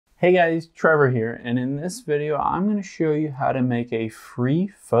Hey guys, Trevor here, and in this video I'm going to show you how to make a free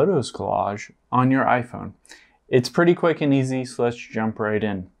photos collage on your iPhone. It's pretty quick and easy, so let's jump right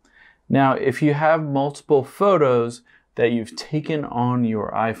in. Now, if you have multiple photos that you've taken on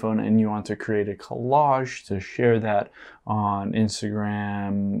your iPhone and you want to create a collage to share that on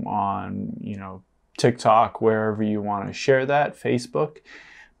Instagram, on TikTok, wherever you want to share that, Facebook,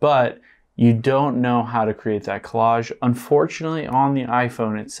 but you don't know how to create that collage. Unfortunately, on the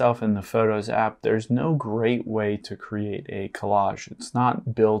iPhone itself in the Photos app, there's no great way to create a collage. It's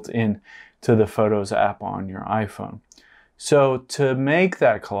not built in to the Photos app on your iPhone. So to make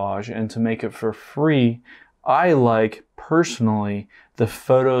that collage and to make it for free, I like personally the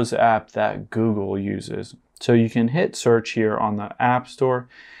Photos app that Google uses. So you can hit search here on the App Store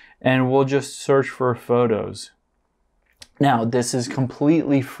and we'll just search for photos. Now, this is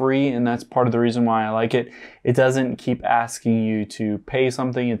completely free, and that's part of the reason why I like it. It doesn't keep asking you to pay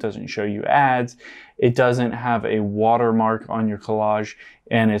something. It doesn't show you ads. It doesn't have a watermark on your collage,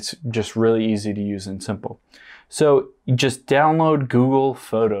 and it's just really easy to use and simple. So you just download Google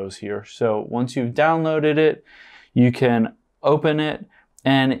Photos here. So once you've downloaded it, you can open it,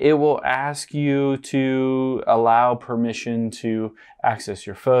 and it will ask you to allow permission to access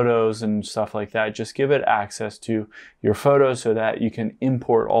your photos and stuff like that. Just give it access to your photos so that you can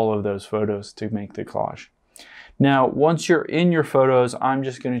import all of those photos to make the collage. Now, once you're in your photos, I'm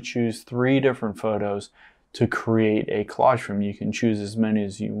just going to choose 3 different photos to create a collage from. You can choose as many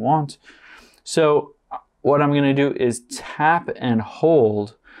as you want. So what I'm going to do is tap and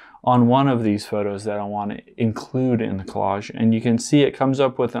hold on one of these photos that I want to include in the collage, and you can see it comes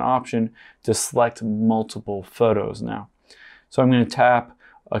up with an option to select multiple photos now. So I'm going to tap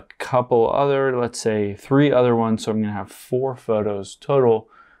a couple other, let's say 3 other ones, so I'm going to have 4 photos total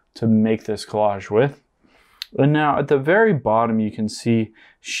to make this collage with. And now at the very bottom you can see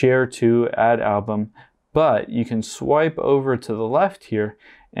share to, add album, but you can swipe over to the left here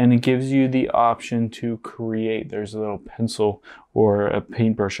and it gives you the option to create. There's a little pencil or a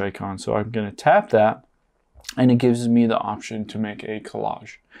paintbrush icon. So I'm going to tap that and it gives me the option to make a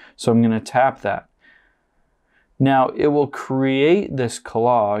collage. So I'm going to tap that. Now it will create this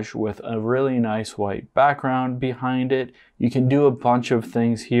collage with a really nice white background behind it. You can do a bunch of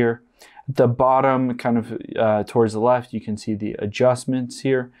things here. At the bottom, kind of towards the left, you can see the adjustments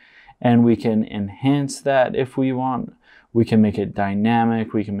here, and we can enhance that if we want. We can make it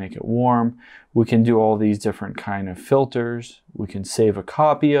dynamic, we can make it warm, we can do all these different kind of filters, we can save a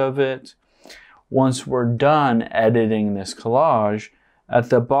copy of it. Once we're done editing this collage, at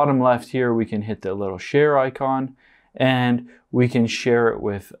the bottom left here we can hit the little share icon and we can share it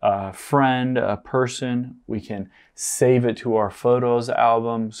with a friend, a person. We can save it to our photos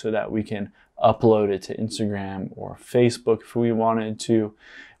album so that we can upload it to Instagram or Facebook if we wanted to.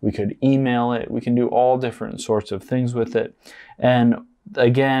 We could email it. We can do all different sorts of things with it. And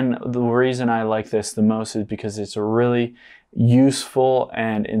again, the reason I like this the most is because it's a really useful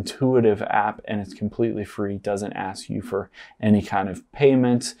and intuitive app, and it's completely free. It doesn't ask you for any kind of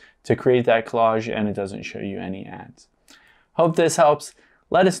payments to create that collage, and it doesn't show you any ads. Hope this helps.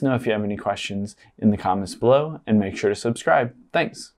 Let us know if you have any questions in the comments below, and make sure to subscribe. Thanks.